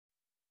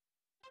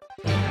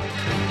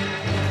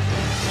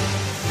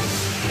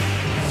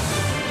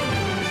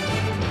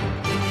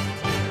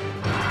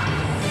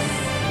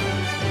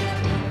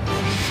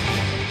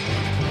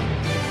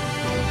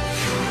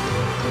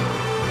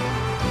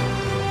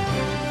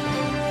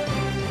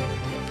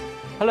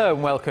Hello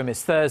and welcome.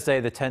 It's Thursday,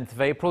 the 10th of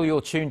April.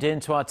 You're tuned in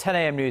to our 10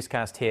 a.m.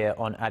 newscast here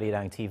on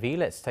ARIRANG TV.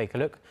 Let's take a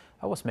look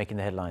at what's making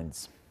the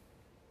headlines.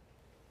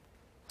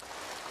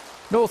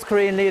 North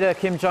Korean leader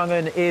Kim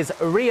Jong-un is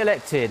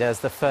re-elected as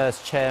the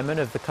first chairman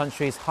of the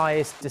country's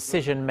highest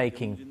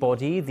decision-making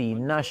body, the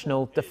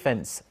National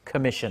Defense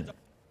Commission.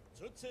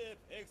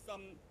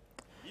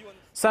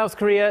 South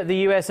Korea, the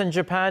US and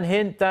Japan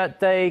hint that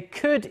they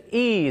could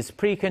ease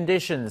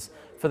preconditions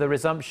for the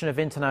resumption of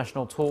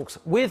international talks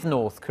with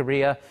North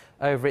Korea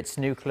over its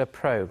nuclear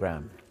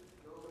program.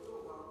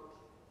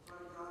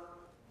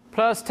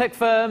 Plus, tech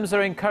firms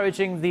are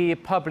encouraging the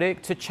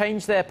public to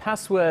change their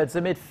passwords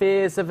amid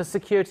fears of a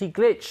security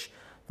glitch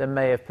that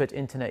may have put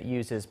internet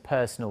users'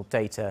 personal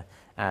data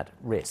at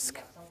risk.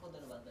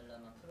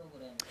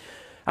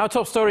 Our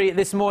top story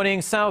this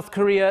morning, South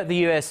Korea, the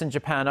US and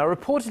Japan are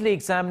reportedly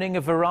examining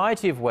a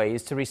variety of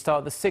ways to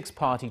restart the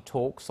six-party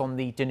talks on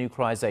the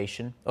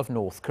denuclearization of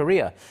North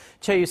Korea.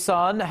 Chae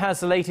Yu-san has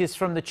the latest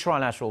from the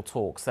trilateral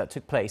talks that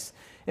took place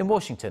in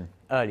Washington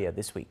earlier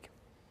this week.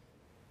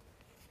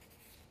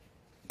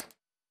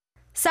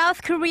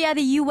 South Korea,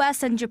 the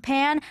US and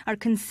Japan are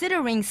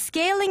considering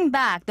scaling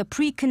back the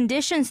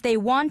preconditions they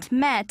want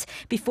met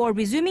before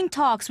resuming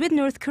talks with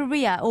North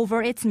Korea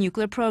over its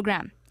nuclear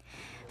program.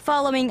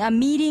 Following a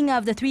meeting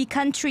of the three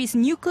countries'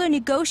 nuclear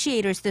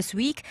negotiators this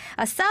week,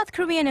 a South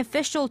Korean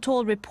official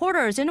told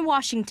reporters in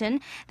Washington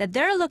that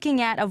they're looking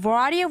at a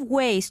variety of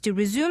ways to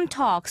resume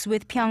talks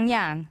with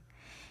Pyongyang.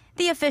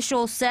 The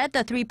official said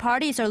the three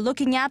parties are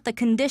looking at the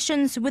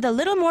conditions with a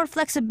little more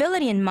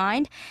flexibility in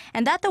mind,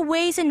 and that the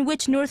ways in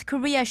which North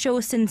Korea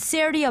shows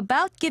sincerity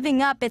about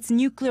giving up its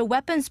nuclear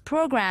weapons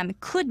program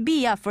could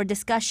be up for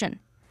discussion.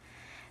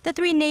 The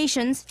three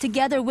nations,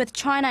 together with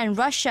China and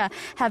Russia,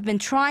 have been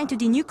trying to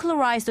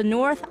denuclearize the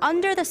North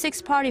under the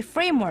six-party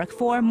framework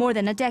for more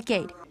than a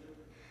decade.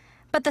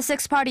 But the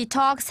six-party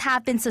talks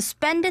have been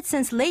suspended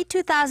since late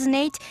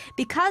 2008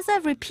 because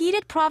of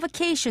repeated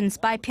provocations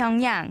by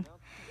Pyongyang.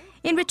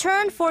 In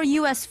return for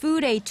U.S.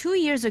 food aid 2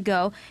 years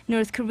ago,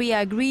 North Korea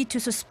agreed to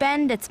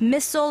suspend its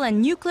missile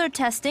and nuclear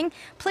testing,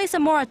 place a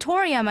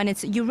moratorium on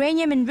its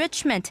uranium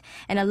enrichment,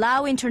 and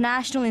allow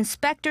international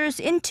inspectors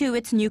into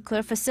its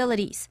nuclear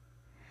facilities.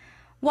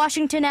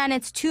 Washington and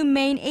its two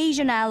main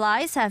Asian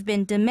allies have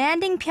been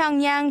demanding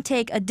Pyongyang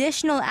take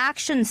additional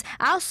actions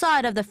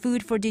outside of the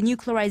Food for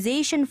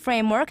Denuclearization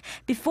framework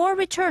before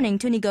returning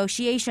to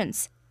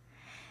negotiations.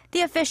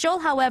 The official,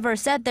 however,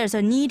 said there's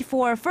a need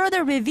for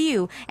further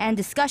review and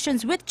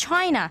discussions with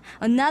China,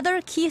 another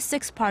key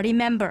six-party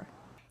member.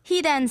 He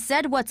then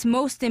said what's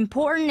most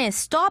important is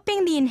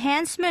stopping the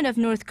enhancement of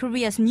North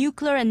Korea's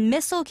nuclear and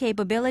missile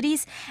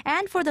capabilities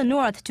and for the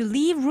North to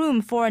leave room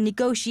for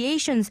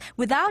negotiations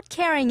without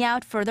carrying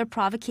out further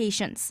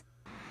provocations.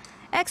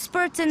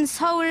 Experts in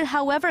Seoul,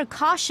 however,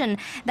 caution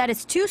that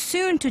it's too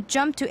soon to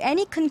jump to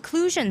any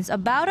conclusions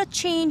about a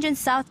change in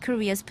South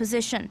Korea's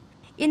position.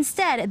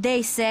 Instead,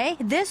 they say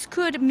this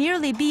could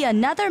merely be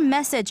another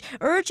message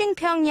urging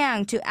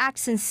Pyongyang to act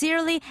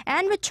sincerely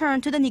and return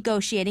to the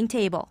negotiating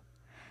table.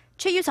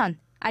 Chae Yu-san,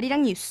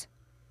 ARIRANG News.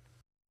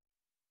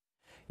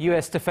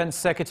 U.S. Defense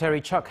Secretary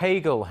Chuck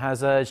Hagel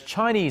has urged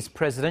Chinese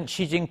President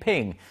Xi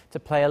Jinping to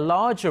play a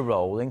larger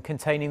role in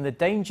containing the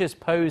dangers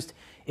posed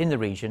in the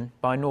region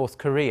by North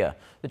Korea.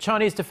 The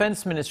Chinese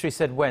Defense Ministry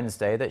said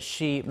Wednesday that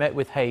Xi met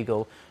with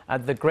Hagel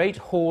at the Great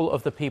Hall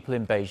of the People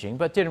in Beijing,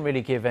 but didn't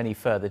really give any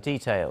further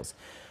details.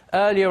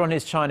 Earlier on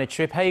his China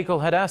trip,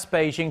 Hagel had asked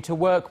Beijing to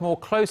work more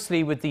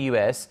closely with the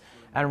U.S.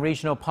 and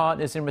regional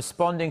partners in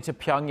responding to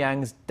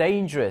Pyongyang's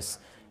dangerous,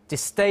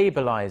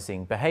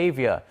 destabilizing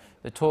behavior.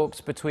 The talks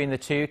between the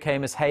two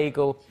came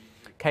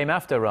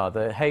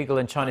after Hagel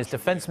and China's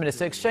defense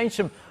minister exchanged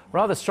some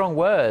rather strong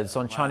words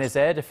on China's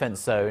air defense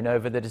zone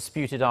over the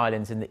disputed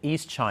islands in the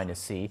East China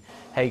Sea.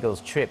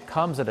 Hagel's trip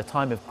comes at a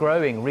time of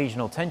growing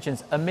regional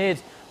tensions amid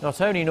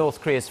not only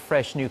North Korea's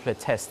fresh nuclear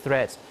test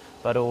threat,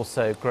 but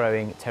also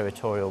growing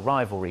territorial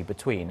rivalry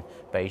between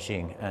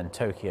Beijing and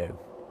Tokyo.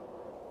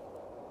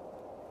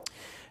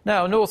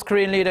 Now, North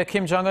Korean leader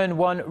Kim Jong-un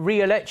won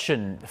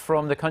re-election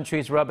from the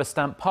country's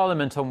rubber-stamp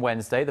parliament on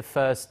Wednesday, the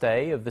first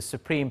day of the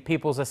Supreme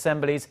People's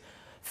Assembly's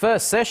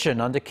first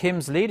session under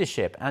Kim's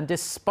leadership. And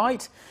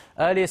despite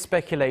earlier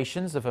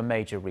speculations of a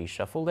major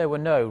reshuffle, there were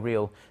no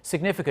real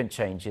significant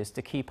changes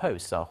to key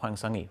posts. Our Hwang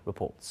Sung-hee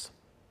reports.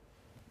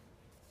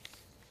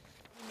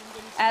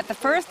 At the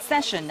first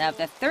session of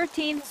the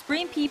 13th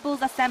Supreme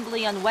People's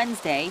Assembly on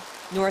Wednesday,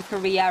 North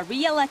Korea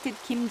re-elected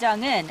Kim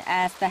Jong-un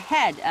as the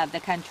head of the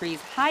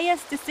country's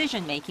highest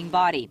decision-making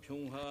body.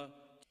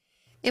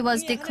 It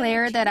was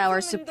declared that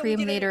our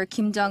Supreme Leader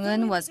Kim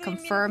Jong-un was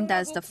confirmed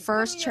as the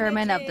first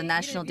chairman of the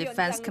National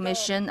Defense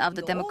Commission of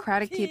the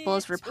Democratic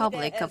People's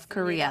Republic of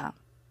Korea.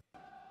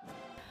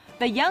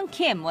 The young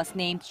Kim was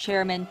named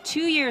chairman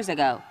 2 years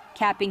ago,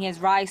 capping his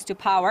rise to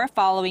power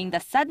following the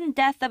sudden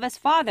death of his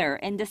father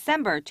in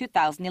December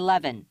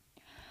 2011.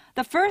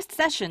 The first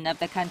session of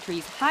the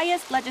country's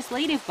highest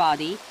legislative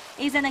body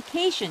is an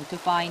occasion to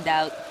find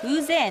out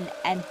who's in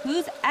and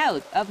who's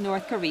out of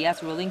North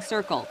Korea's ruling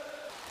circle.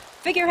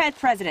 Figurehead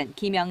President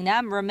Kim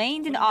Jong-un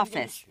remained in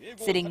office,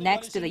 sitting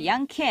next to the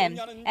young Kim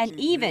and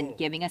even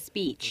giving a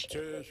speech.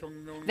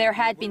 There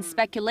had been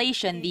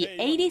speculation the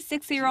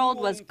 86-year-old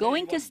was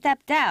going to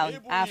step down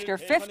after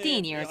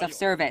 15 years of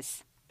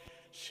service.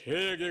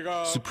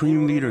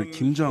 Supreme Leader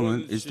Kim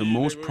Jong-un is the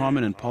most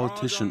prominent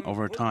politician of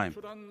our time.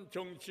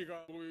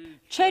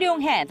 Choi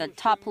Ryong-hae, the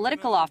top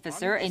political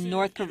officer in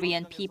North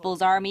Korean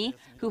People's Army,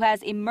 who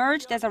has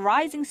emerged as a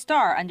rising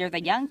star under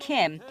the young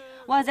Kim,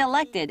 was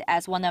elected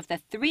as one of the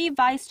 3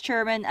 vice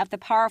chairmen of the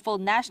powerful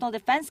National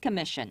Defense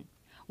Commission.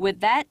 With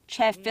that,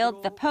 Choi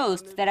filled the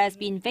post that has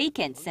been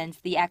vacant since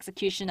the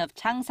execution of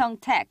Chang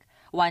Song-taek,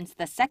 once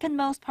the second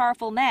most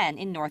powerful man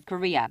in North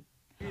Korea.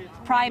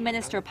 Prime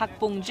Minister Park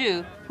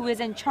Bong-ju, who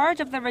is in charge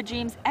of the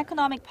regime's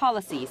economic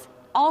policies,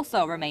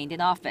 also remained in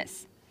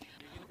office.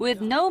 With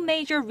no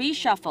major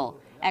reshuffle,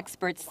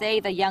 experts say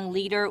the young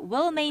leader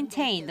will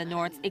maintain the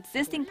North's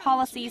existing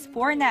policies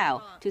for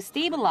now to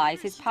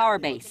stabilize his power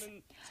base.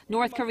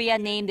 North Korea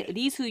named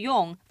Lee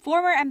Soo-yong,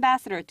 former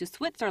ambassador to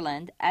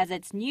Switzerland, as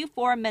its new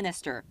foreign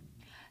minister.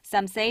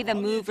 Some say the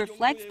move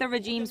reflects the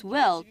regime's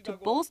will to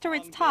bolster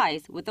its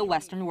ties with the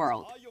Western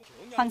world.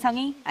 Hwang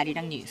Sung-hee,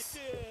 ARIRANG News.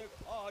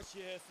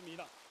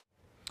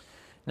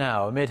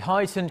 Now, amid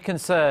heightened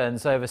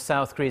concerns over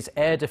South Korea's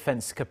air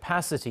defense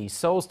capacity,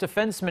 Seoul's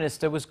defense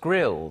minister was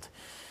grilled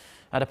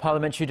at a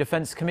parliamentary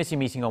defense committee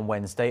meeting on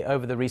Wednesday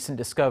over the recent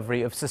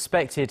discovery of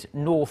suspected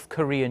North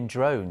Korean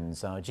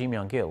drones. Our Ji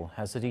Myung-gil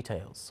has the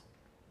details.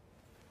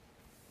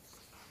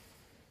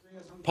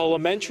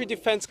 Parliamentary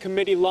Defense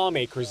Committee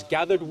lawmakers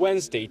gathered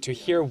Wednesday to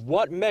hear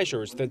what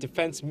measures the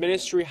Defense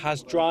Ministry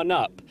has drawn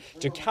up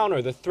to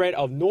counter the threat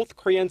of North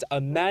Korea's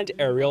unmanned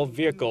aerial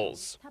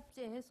vehicles.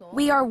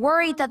 We are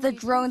worried that the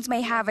drones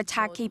may have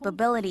attack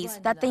capabilities,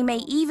 that they may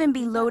even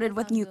be loaded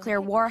with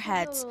nuclear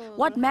warheads.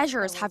 What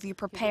measures have you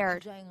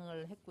prepared?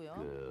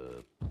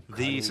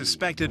 The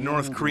suspected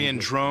North Korean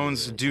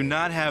drones do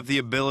not have the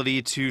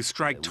ability to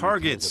strike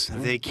targets.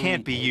 They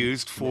can't be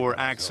used for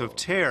acts of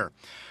terror.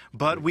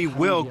 But we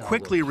will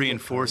quickly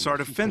reinforce our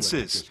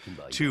defenses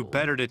to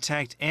better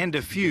detect and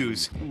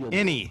defuse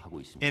any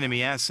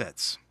enemy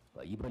assets.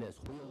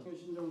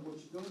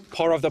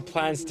 Part of the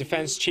plans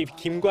Defense Chief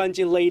Kim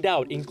Kwan-jin laid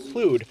out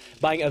include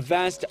buying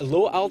advanced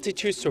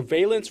low-altitude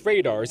surveillance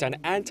radars and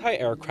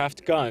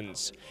anti-aircraft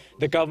guns.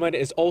 The government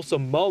is also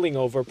mulling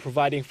over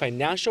providing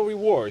financial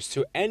rewards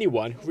to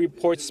anyone who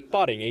reports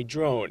spotting a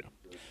drone.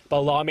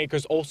 But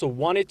lawmakers also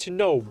wanted to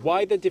know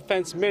why the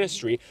Defense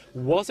Ministry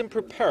wasn't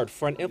prepared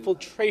for an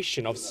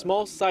infiltration of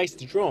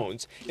small-sized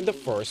drones in the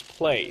first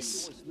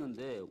place.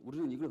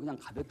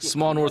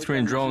 Small North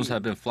Korean drones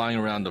have been flying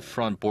around the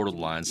front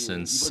borderline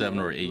since 7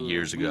 or 8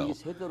 years ago.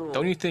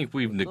 Don't you think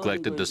we've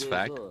neglected this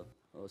fact?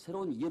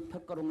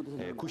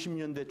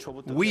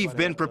 We've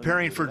been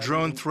preparing for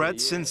drone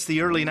threats since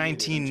the early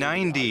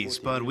 1990s,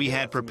 but we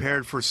had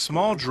prepared for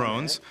small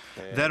drones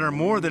that are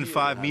more than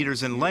 5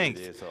 meters in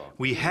length.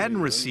 We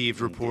hadn't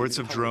received reports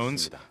of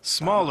drones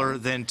smaller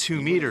than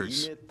 2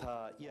 meters.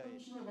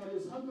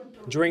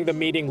 During the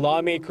meeting,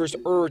 lawmakers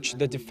urged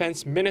the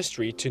Defense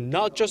Ministry to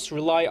not just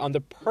rely on the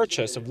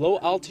purchase of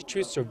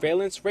low-altitude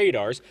surveillance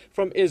radars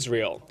from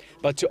Israel,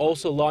 but to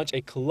also launch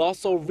a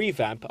colossal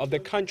revamp of the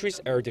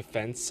country's air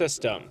defense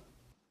system.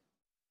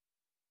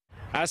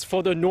 As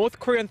for the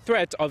North Korean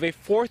threat of a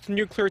 4th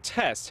nuclear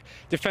test,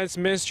 Defense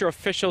Ministry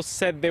officials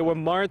said they were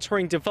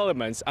monitoring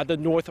developments at the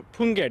North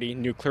Punggye-ri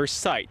nuclear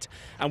site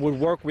and would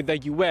work with the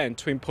UN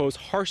to impose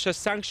harsher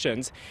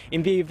sanctions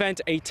in the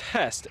event a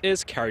test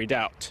is carried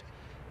out.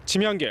 Ji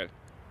Myung-gil,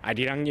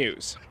 ARIRANG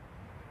News.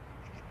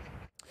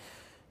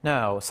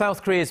 Now,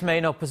 South Korea's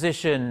main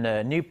opposition,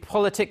 New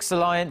Politics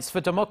Alliance for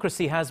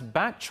Democracy, has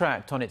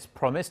backtracked on its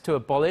promise to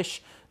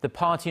abolish the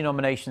party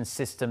nomination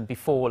system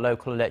before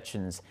local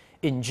elections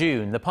in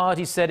June. The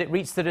party said it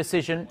reached the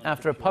decision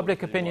after a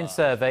public opinion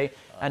survey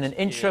and an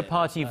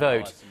intra-party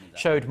vote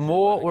showed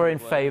more were in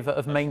favor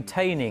of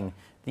maintaining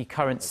the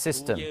current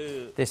system.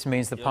 This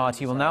means the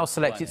party will now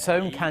select its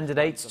own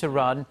candidates to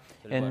run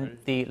in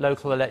the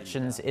local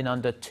elections in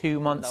under 2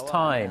 months'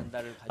 time.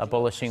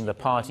 Abolishing the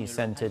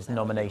party-centred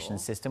nomination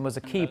system was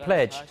a key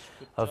pledge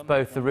of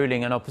both the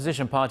ruling and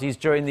opposition parties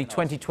during the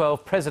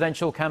 2012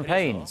 presidential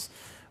campaigns,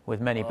 with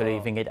many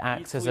believing it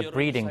acts as a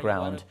breeding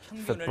ground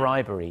for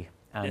bribery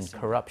and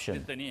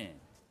corruption.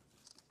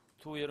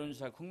 Said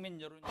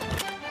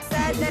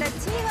that a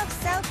team of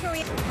South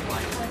Korea.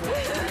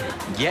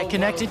 Get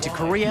connected to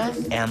Korea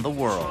and the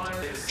world.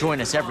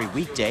 Join us every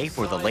weekday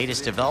for the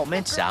latest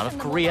developments out of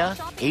Korea,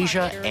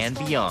 Asia, and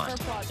beyond.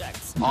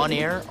 On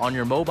air, on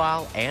your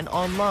mobile, and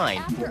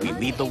online, we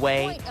lead the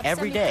way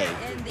every day.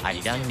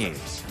 ARIRANG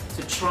News.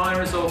 To try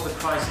and resolve the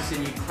crisis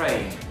in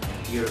Ukraine,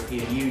 the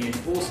European Union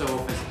also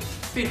offers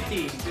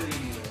 15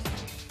 billion.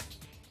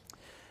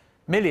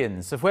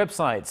 Millions of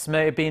websites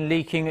may have been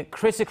leaking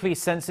critically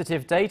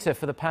sensitive data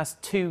for the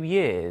past 2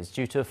 years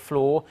due to a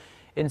flaw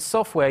in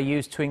software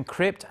used to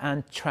encrypt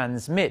and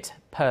transmit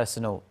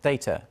personal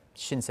data.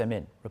 Shin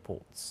Se-min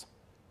reports.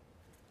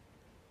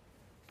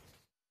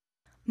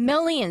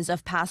 Millions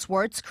of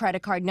passwords,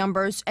 credit card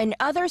numbers, and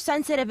other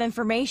sensitive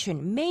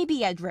information may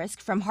be at risk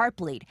from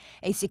Heartbleed,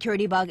 a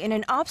security bug in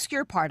an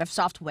obscure part of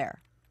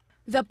software.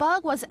 The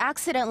bug was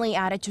accidentally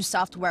added to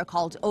software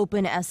called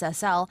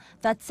OpenSSL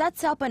that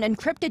sets up an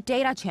encrypted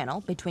data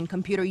channel between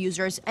computer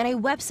users and a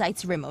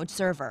website's remote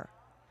server.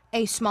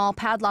 A small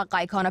padlock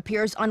icon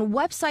appears on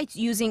websites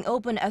using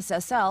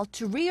OpenSSL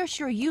to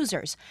reassure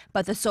users,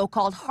 but the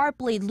so-called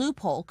Heartbleed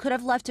loophole could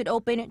have left it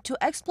open to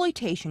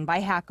exploitation by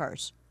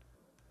hackers.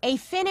 A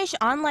Finnish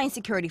online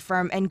security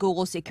firm and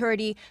Google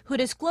Security, who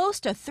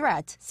disclosed the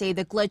threat, say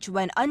the glitch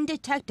went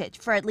undetected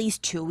for at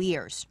least 2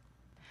 years.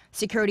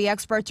 Security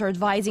experts are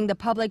advising the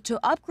public to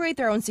upgrade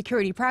their own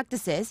security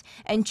practices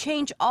and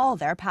change all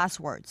their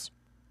passwords.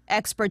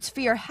 Experts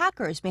fear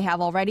hackers may have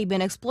already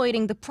been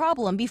exploiting the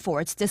problem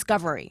before its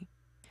discovery.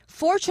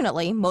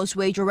 Fortunately, most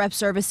major web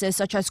services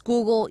such as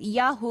Google,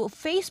 Yahoo,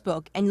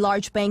 Facebook, and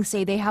large banks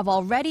say they have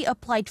already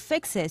applied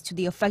fixes to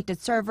the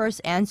affected servers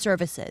and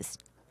services.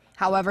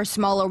 However,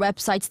 smaller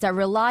websites that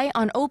rely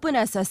on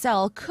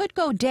OpenSSL could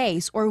go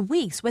days or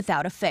weeks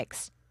without a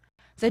fix.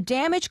 The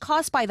damage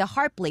caused by the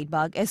Heartbleed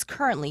bug is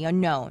currently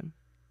unknown.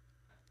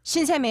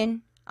 Shin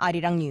Se-min,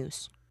 ARIRANG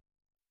News.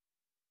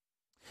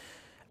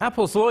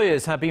 Apple's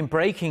lawyers have been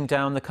breaking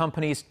down the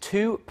company's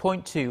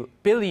 $2.2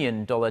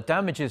 billion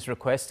damages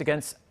request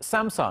against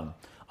Samsung,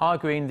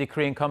 arguing the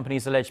Korean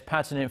company's alleged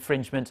patent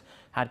infringement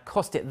had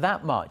cost it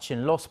that much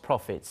in lost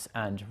profits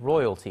and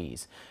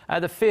royalties.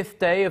 At the 5th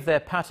day of their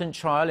patent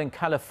trial in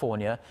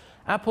California,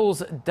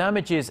 Apple's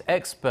damages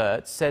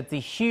experts said the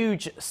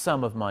huge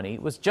sum of money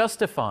was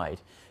justified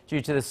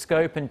due to the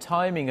scope and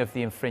timing of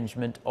the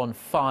infringement on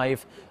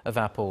 5 of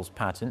Apple's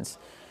patents.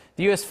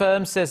 The US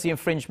firm says the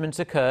infringement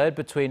occurred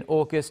between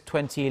August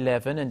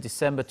 2011 and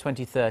December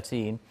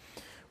 2013,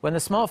 when the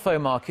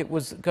smartphone market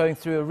was going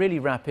through a really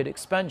rapid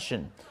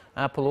expansion.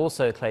 Apple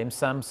also claims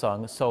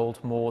Samsung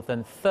sold more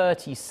than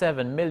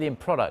 37 million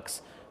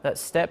products that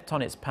stepped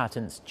on its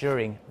patents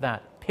during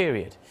that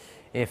period.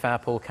 If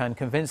Apple can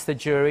convince the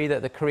jury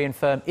that the Korean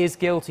firm is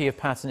guilty of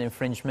patent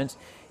infringement,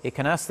 it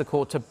can ask the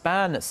court to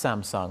ban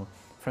Samsung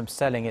from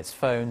selling its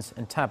phones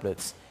and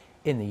tablets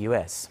in the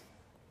US.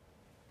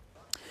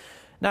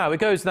 Now, it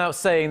goes without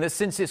saying that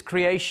since its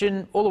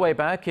creation all the way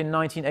back in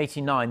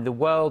 1989, the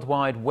World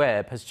Wide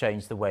Web has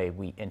changed the way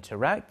we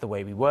interact, the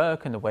way we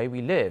work, and the way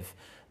we live.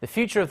 The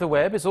future of the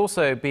web is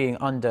also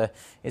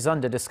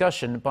under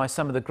discussion by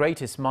some of the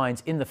greatest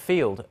minds in the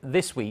field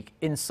this week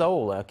in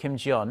Seoul. Kim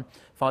Jong-un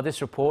filed this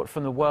report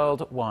from the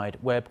World Wide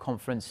Web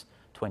Conference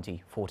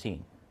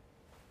 2014.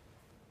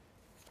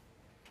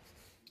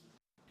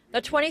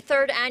 The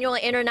 23rd Annual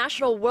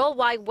International World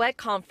Wide Web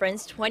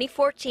Conference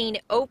 2014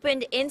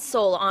 opened in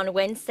Seoul on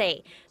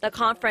Wednesday. The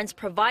conference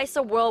provides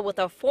the world with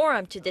a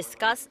forum to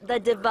discuss the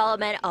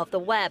development of the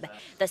web,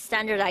 the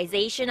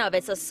standardization of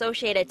its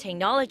associated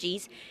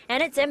technologies,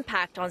 and its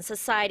impact on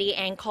society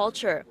and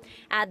culture.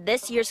 At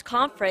this year's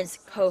conference,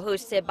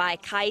 co-hosted by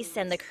KAIST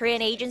and the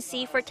Korean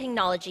Agency for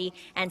Technology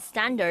and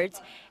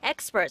Standards,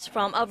 experts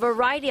from a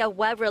variety of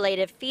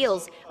web-related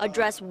fields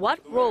address what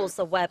roles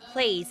the web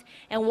plays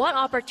and what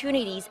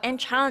opportunities and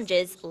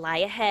challenges lie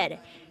ahead.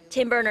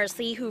 Tim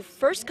Berners-Lee, who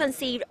first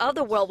conceived of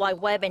the World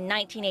Wide Web in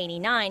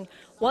 1989,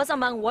 was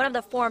among one of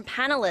the forum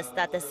panelists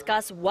that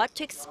discussed what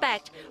to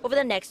expect over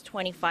the next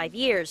 25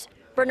 years.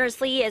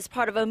 Berners-Lee is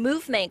part of a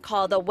movement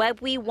called the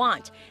Web We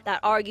Want that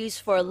argues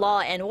for law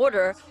and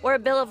order or a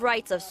Bill of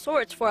Rights of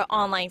sorts for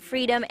online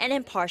freedom and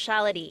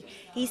impartiality.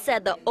 He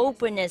said the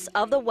openness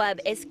of the web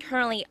is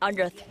currently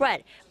under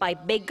threat by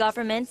big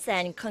governments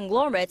and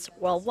conglomerates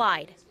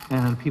worldwide.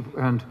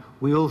 And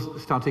we all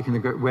start taking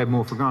the web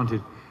more for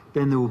granted,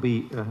 then there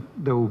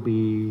will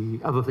be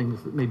other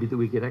things that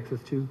we get access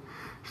to.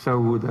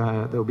 So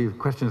there will be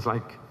questions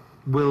like,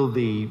 will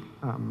the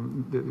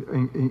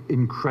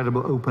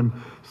incredible open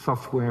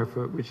software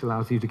which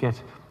allows you to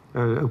get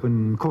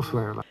open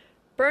courseware.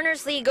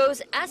 Berners-Lee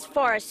goes as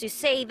far as to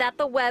say that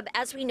the web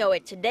as we know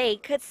it today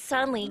could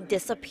suddenly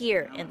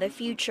disappear in the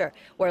future,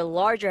 where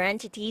larger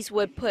entities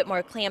would put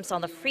more clamps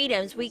on the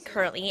freedoms we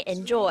currently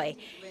enjoy.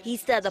 He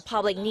said the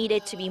public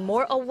needed to be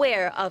more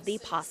aware of the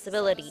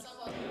possibility.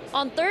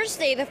 On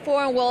Thursday, the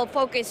forum will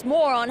focus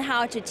more on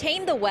how to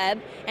tame the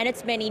web and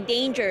its many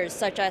dangers,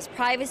 such as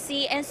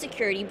privacy and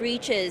security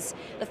breaches.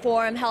 The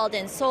forum held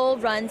in Seoul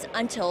runs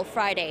until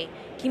Friday.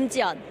 Kim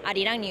Jong-un,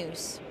 ARIRANG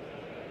News.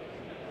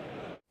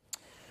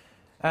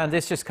 And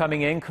this just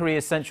coming in,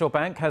 Korea's central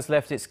bank has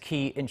left its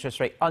key interest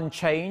rate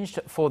unchanged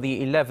for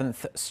the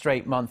 11th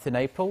straight month in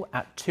April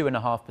at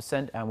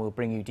 2.5%, and we'll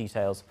bring you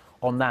details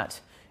on that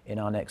in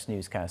our next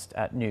newscast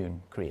at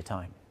noon Korea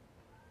time.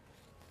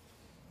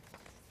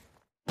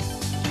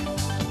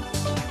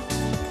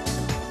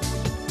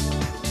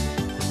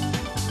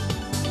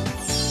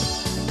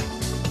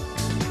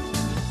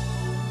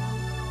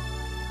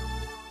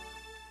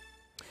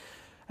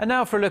 And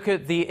now for a look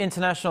at the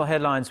international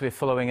headlines we're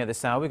following at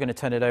this hour. We're going to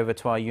turn it over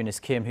to our Eunice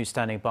Kim, who's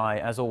standing by,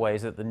 as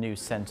always, at the news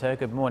centre.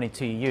 Good morning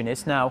to you,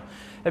 Eunice. Now,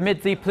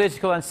 amid the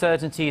political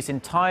uncertainties in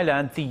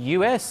Thailand, the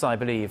US, I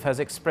believe, has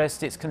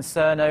expressed its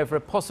concern over a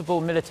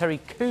possible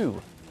military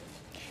coup.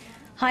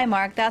 Hi,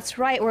 Mark. That's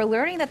right. We're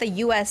learning that the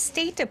U.S.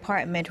 State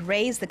Department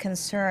raised the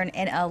concern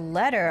in a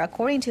letter.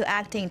 According to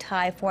acting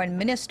Thai Foreign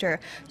Minister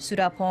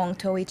Surapong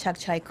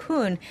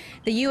Towichakchaikun,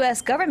 the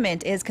U.S.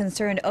 government is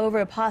concerned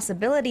over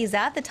possibilities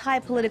that the Thai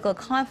political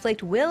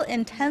conflict will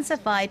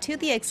intensify to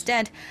the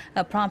extent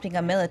of prompting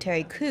a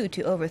military coup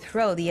to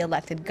overthrow the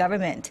elected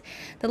government.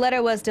 The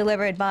letter was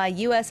delivered by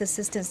U.S.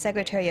 Assistant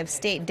Secretary of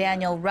State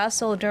Daniel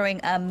Russell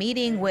during a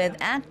meeting with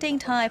acting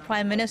Thai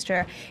Prime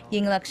Minister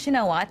Yingluck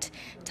Shinawatra.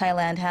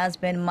 Thailand has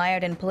been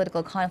mired in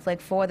political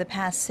conflict for the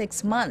past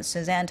 6 months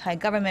as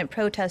anti-government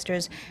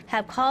protesters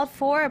have called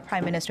for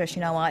Prime Minister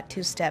Shinawatra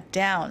to step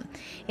down.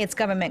 Its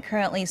government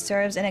currently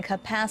serves in a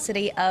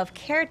capacity of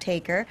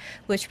caretaker,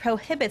 which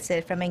prohibits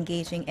it from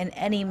engaging in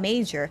any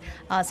major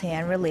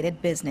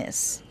ASEAN-related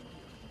business.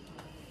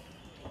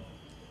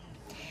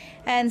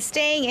 And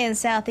staying in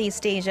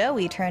Southeast Asia,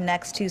 we turn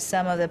next to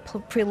some of the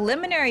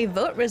preliminary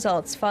vote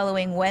results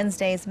following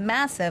Wednesday's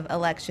massive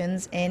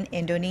elections in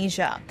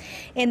Indonesia.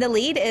 In the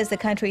lead is the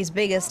country's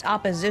biggest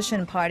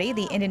opposition party,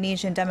 the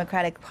Indonesian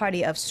Democratic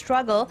Party of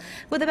Struggle,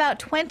 with about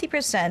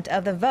 20%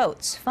 of the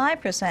votes,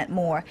 5%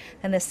 more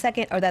than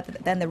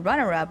the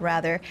runner-up,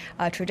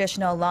 a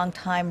traditional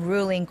long-time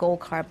ruling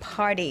Golkar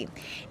party.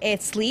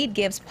 Its lead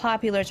gives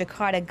popular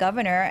Jakarta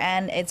governor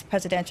and its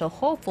presidential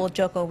hopeful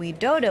Joko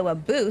Widodo a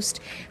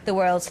boost. The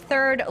world's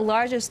third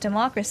largest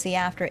democracy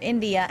after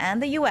India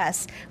and the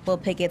U.S. will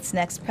pick its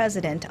next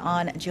president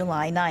on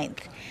July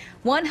 9th.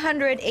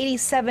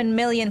 187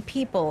 million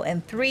people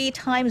in 3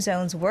 time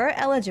zones were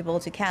eligible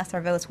to cast their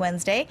votes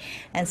Wednesday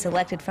and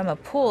selected from a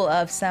pool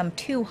of some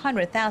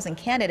 200,000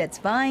 candidates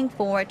vying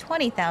for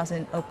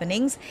 20,000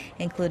 openings,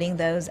 including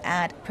those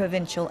at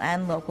provincial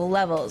and local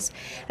levels.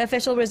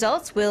 Official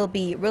results will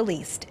be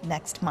released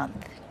next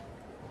month.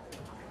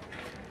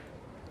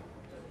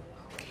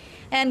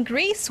 And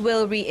Greece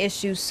will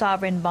reissue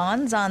sovereign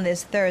bonds on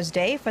this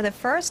Thursday for the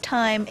first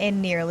time in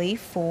nearly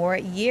 4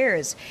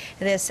 years.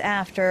 This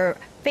after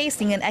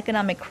facing an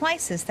economic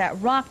crisis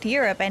that rocked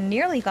Europe and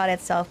nearly got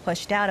itself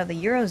pushed out of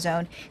the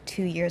Eurozone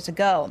 2 years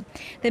ago.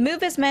 The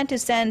move is meant to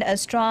send a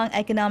strong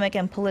economic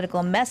and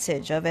political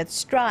message of its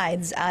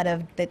strides out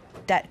of the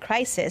debt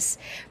crisis.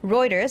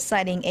 Reuters,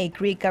 citing a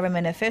Greek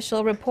government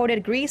official,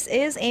 reported Greece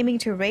is aiming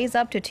to raise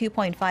up to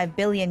 2.5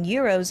 billion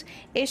euros,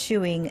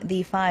 issuing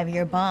the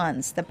 5-year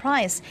bonds. The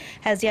price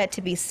has yet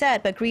to be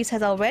set, but Greece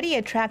has already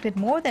attracted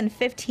more than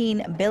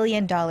 $15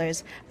 billion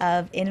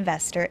of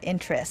investor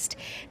interest.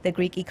 The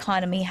Greek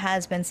economy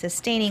has been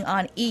sustaining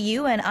on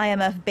EU and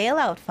IMF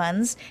bailout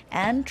funds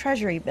and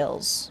treasury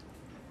bills.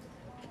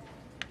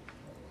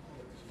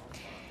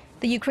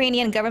 The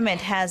Ukrainian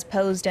government has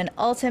posed an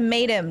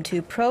ultimatum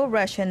to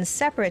pro-Russian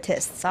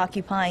separatists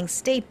occupying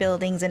state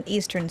buildings in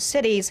eastern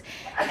cities: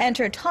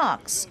 enter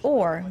talks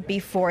or be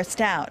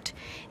forced out.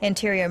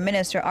 Interior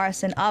Minister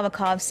Arsen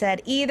Avakov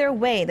said either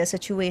way the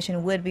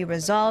situation would be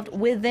resolved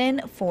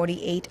within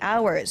 48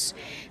 hours.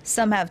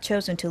 Some have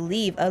chosen to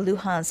leave a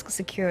Luhansk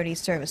security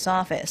service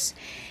office.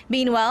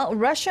 Meanwhile,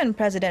 Russian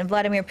President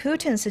Vladimir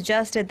Putin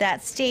suggested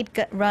that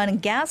state-run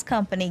gas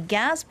company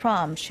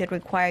Gazprom should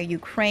require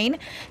Ukraine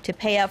to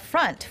pay up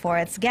front for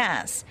its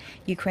gas.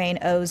 Ukraine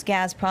owes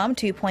Gazprom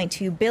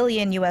 $2.2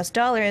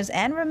 billion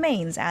and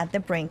remains at the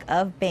brink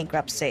of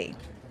bankruptcy.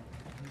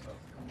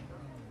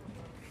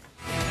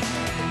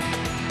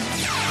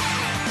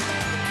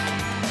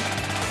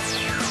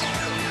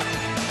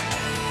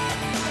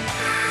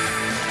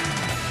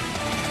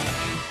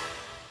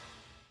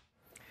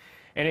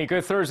 And a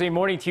good Thursday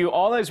morning to you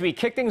all as we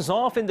kick things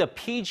off in the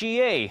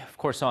PGA. Of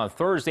course, on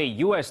Thursday,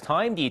 U.S.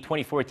 time, the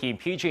 2014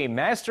 PGA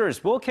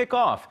Masters will kick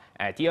off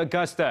at the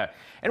Augusta.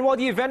 And while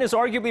the event is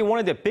arguably one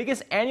of the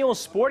biggest annual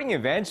sporting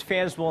events,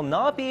 fans will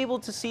not be able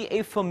to see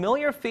a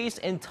familiar face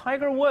in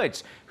Tiger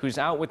Woods, who's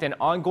out with an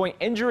ongoing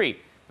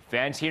injury.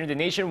 Fans here in the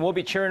nation will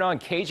be cheering on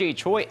KJ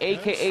Choi,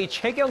 a.k.a.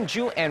 Chae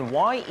Kyung-ju, and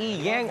Y.E.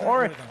 Yang,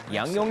 or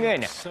Yang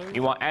Yong-in.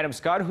 Meanwhile, Adam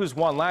Scott, who's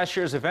won last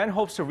year's event,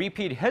 hopes to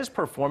repeat his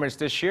performance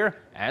this year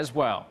as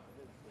well.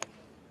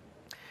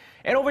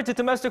 And over to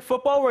domestic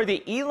football, where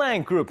the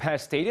Elang Group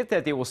has stated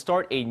that they will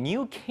start a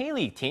new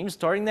K-League team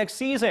starting next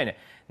season.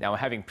 Now,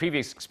 having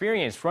previous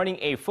experience running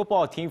a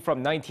football team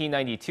from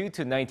 1992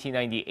 to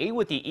 1998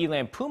 with the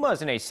Elang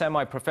Pumas in a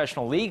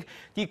semi-professional league,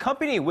 the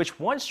company, which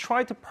once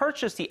tried to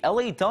purchase the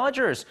LA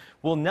Dodgers,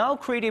 will now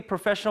create a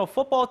professional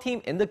football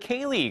team in the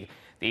K-League.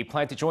 They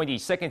plan to join the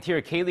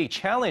second-tier K-League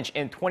Challenge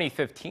in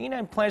 2015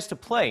 and plans to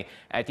play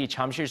at the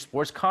Jamsil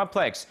Sports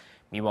Complex.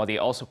 Meanwhile, they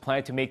also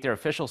plan to make their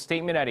official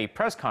statement at a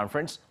press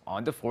conference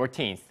on the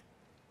 14th.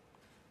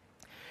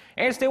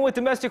 And staying with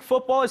domestic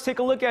football, let's take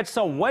a look at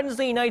some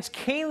Wednesday night's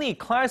K-League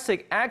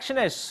Classic action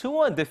as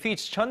Suwon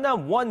defeats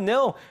Cheonnam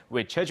 1-0,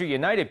 with Jeju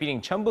United beating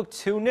Jeonbuk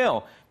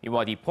 2-0.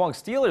 Meanwhile, the Pohang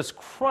Steelers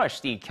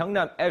crushed the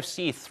Gyeongnam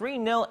FC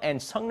 3-0 and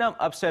Seongnam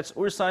upsets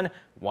Ulsan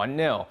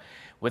 1-0.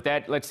 With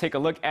that, let's take a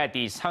look at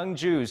the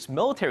Sangju's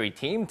military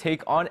team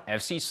take on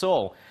FC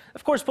Seoul.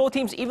 Of course, both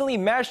teams evenly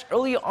matched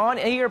early on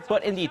here,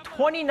 but in the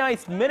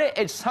 29th minute,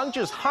 it's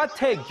Sangju's Ha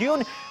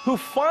Tae-gyun who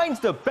finds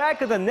the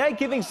back of the net,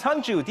 giving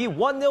Sangju the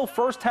 1-0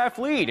 first-half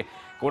lead.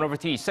 Going over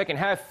to the second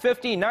half,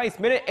 59th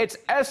minute, it's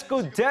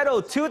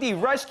Escudero to the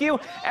rescue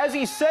as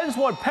he sends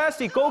one past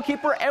the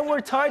goalkeeper, and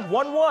we're tied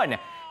 1-1.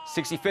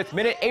 65th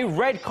minute, a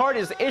red card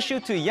is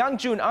issued to Yang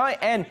Jun-ai,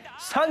 and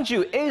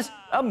Sangju is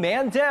a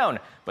man down.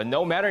 But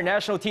no matter,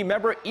 national team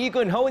member Lee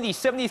Gun-ho in the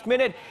 70th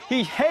minute,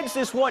 he heads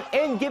this one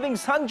in, giving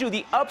Sangju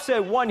the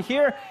upset one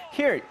here.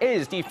 Here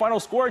is the final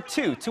score,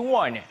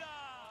 2-1.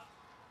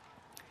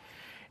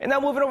 And now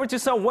moving over to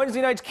some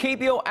Wednesday night's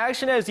KBO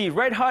action as the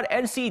red-hot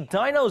NC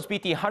Dinos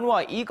beat the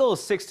Hanwha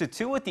Eagles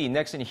 6-2, with the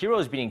Nexon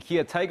Heroes beating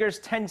Kia Tigers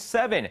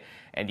 10-7.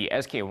 And the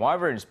SK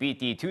Wyverns beat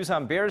the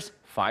Tucson Bears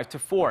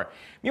 5-4.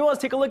 Meanwhile,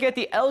 let's take a look at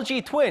the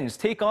LG Twins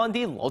take on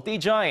the Lotte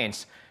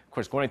Giants. Of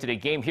course, going into the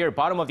game here,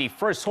 bottom of the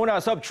first,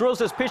 Sonas up, drills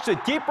this pitch to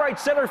deep right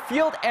center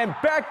field, and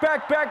back.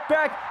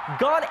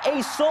 Got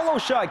a solo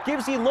shot,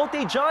 gives the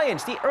Lotte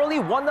Giants the early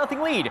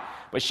 1-0 lead.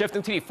 But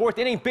shifting to the fourth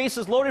inning,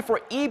 bases loaded for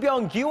Lee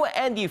Byung-gyu,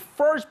 and the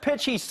first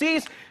pitch he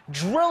sees,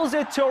 drills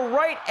it to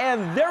right,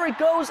 and there it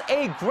goes,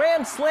 a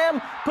grand slam,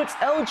 puts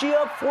LG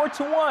up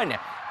 4-1.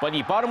 But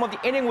the bottom of the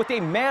inning with a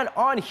man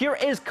on, here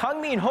is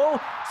Kang Min-ho,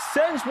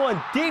 sends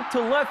one deep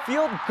to left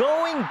field,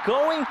 going,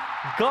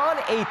 gone,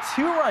 a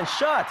two-run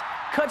shot,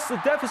 cuts the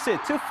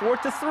deficit to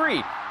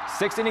 4-3.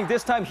 Sixth inning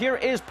this time, here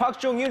is Park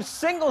Jong-yoon,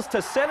 singles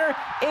to center,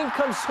 in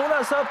comes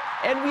Sonas up,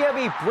 and we have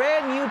a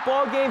brand new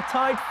ball game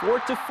tied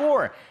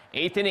 4-4.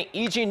 Eighth inning,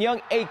 Lee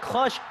Jin-young, a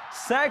clutch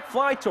sac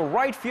fly to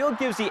right field,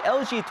 gives the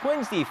LG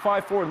Twins the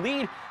 5-4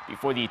 lead,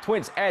 before the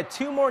Twins add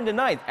two more in the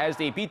ninth as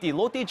they beat the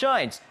Lotte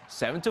Giants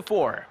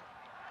 7-4.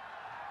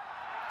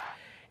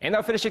 And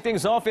now finishing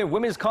things off in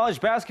women's college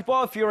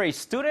basketball, if you're a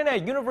student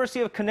at University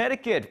of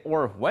Connecticut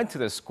or went to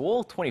the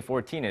school,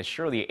 2014 is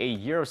surely a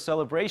year of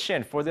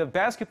celebration for the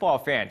basketball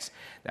fans.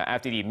 Now,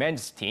 after the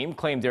men's team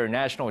claimed their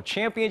national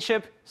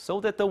championship,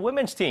 so did the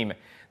women's team.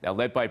 Now,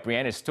 led by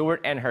Breanna Stewart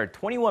and her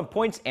 21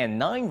 points and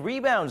 9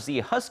 rebounds,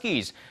 the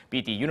Huskies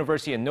beat the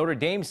University of Notre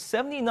Dame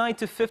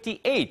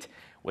 79-58.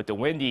 With the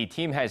win, the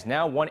team has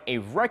now won a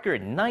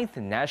record 9th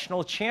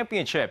national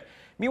championship.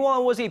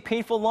 Meanwhile, it was a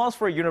painful loss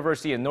for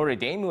University of Notre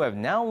Dame, who have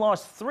now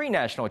lost 3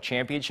 national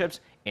championships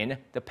in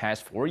the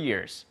past 4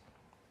 years.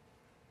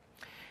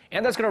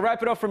 And that's going to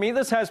wrap it up for me.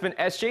 This has been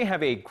SJ.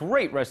 Have a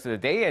great rest of the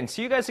day, and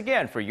see you guys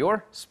again for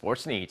your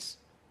sports needs.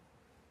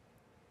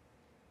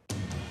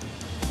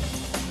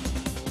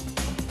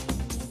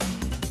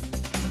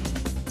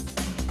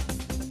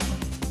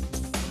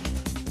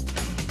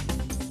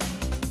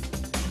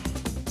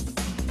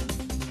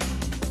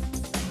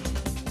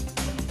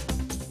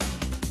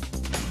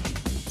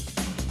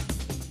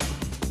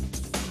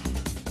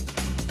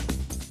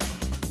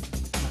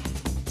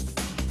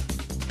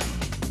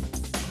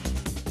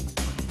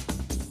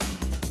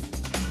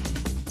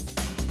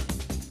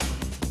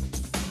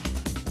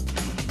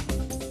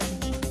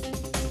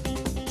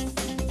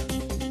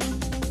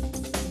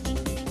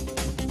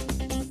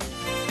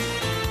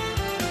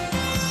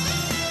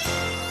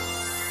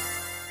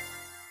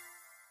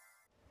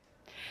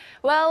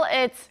 Well,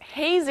 it's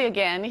hazy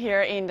again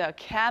here in the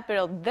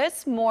capital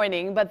this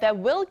morning, but that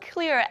will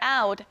clear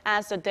out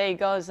as the day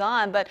goes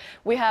on. But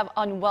we have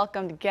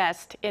unwelcome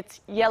guest.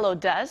 It's yellow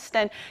dust,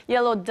 and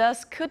yellow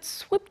dust could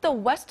sweep the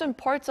western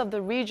parts of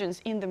the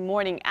regions in the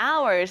morning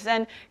hours,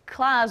 and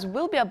clouds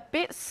will be a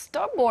bit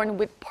stubborn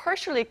with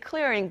partially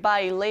clearing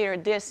by later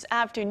this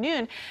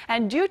afternoon.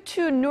 And due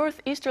to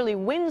northeasterly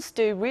winds,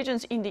 the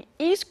regions in the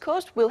east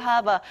coast will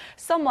have a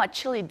somewhat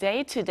chilly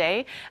day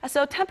today.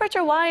 So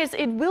temperature-wise,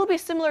 it will be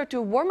similar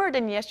to warmer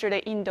than yesterday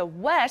in the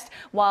west,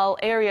 while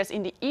areas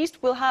in the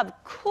east will have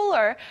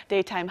cooler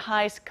daytime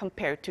highs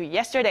compared to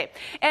yesterday.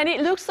 And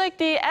it looks like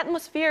the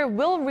atmosphere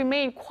will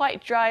remain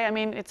quite dry. I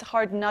mean, it's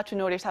hard not to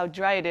notice how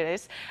dry it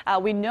is.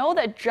 We know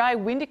that dry,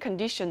 windy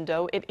condition,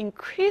 though, it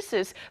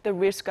increases the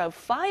risk of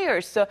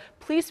fires. So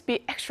please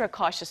be extra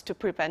cautious to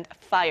prevent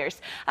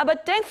fires.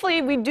 But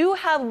thankfully, we do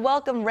have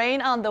welcome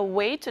rain on the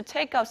way to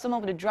take out some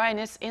of the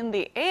dryness in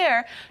the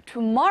air.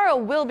 Tomorrow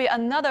will be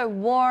another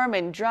warm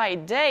and dry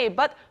day,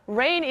 but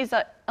rain is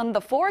on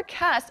the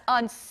forecast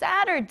on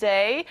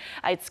Saturday.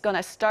 It's going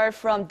to start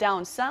from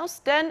down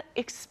south, then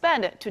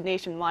expand to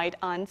nationwide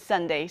on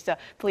Sunday. So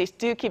please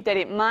do keep that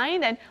in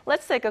mind. And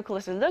let's take a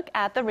closer look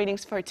at the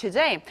readings for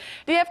today.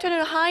 The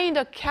afternoon high in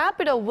the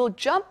capital will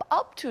jump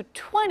up to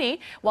 20,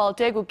 while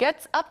Daegu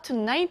gets up to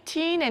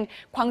 19, and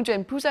Gwangju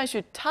and Busan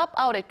should top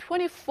out at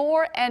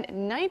 24 and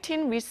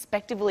 19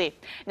 respectively.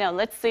 Now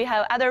let's see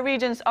how other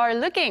regions are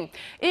looking.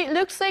 It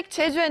looks like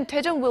Jeju and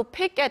Daejeon will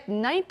peak at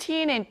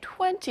 19 and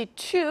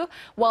 22,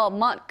 while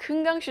Mount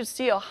Kumgang should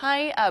see a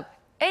high of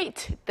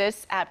 8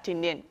 this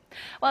afternoon.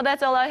 Well,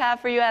 that's all I have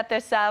for you at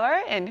this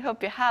hour, and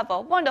hope you have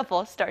a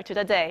wonderful start to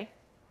the day.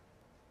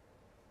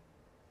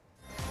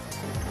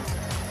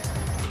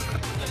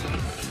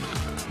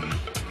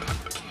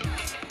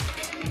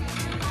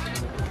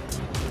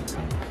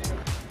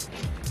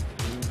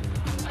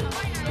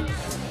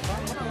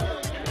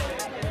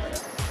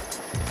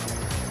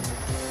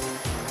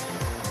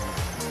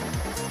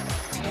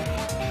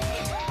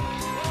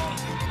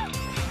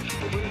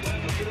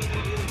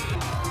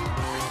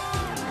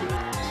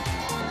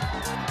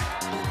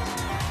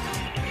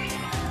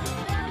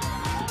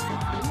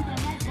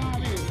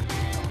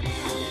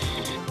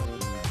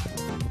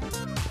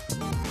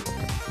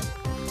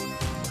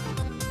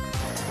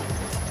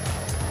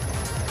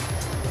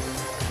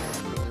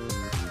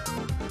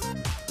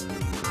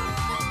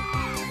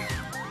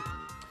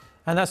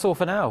 And that's all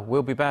for now.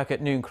 We'll be back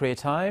at noon Korea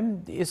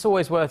time. It's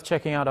always worth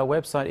checking out our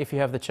website if you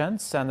have the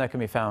chance, and that can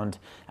be found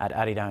at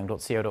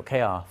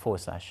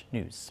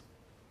arirang.co.kr/news.